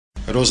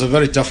It was a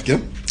very tough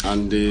game,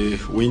 and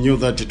we knew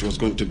that it was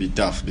going to be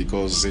tough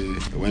because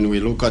when we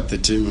look at the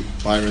team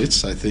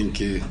Pirates, I think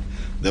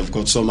they've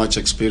got so much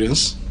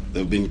experience.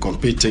 They've been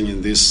competing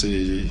in this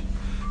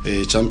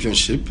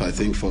championship, I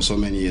think, for so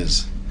many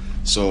years.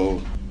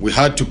 So we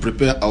had to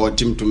prepare our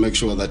team to make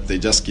sure that they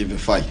just give a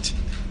fight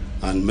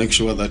and make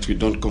sure that we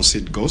don't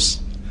concede goals,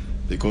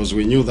 because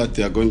we knew that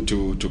they are going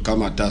to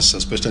come at us,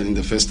 especially in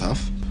the first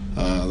half.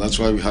 That's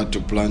why we had to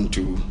plan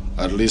to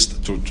at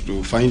least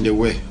to find a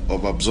way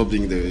of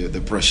absorbing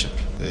the pressure.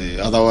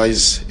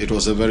 Otherwise, it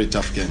was a very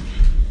tough game.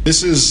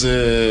 This is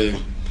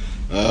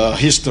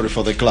history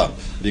for the club,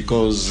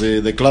 because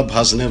the club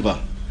has never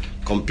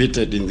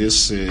competed in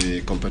this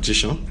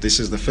competition. This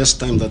is the first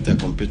time that they're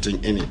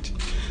competing in it.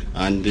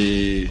 And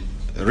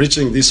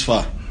reaching this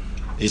far,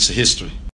 it's history.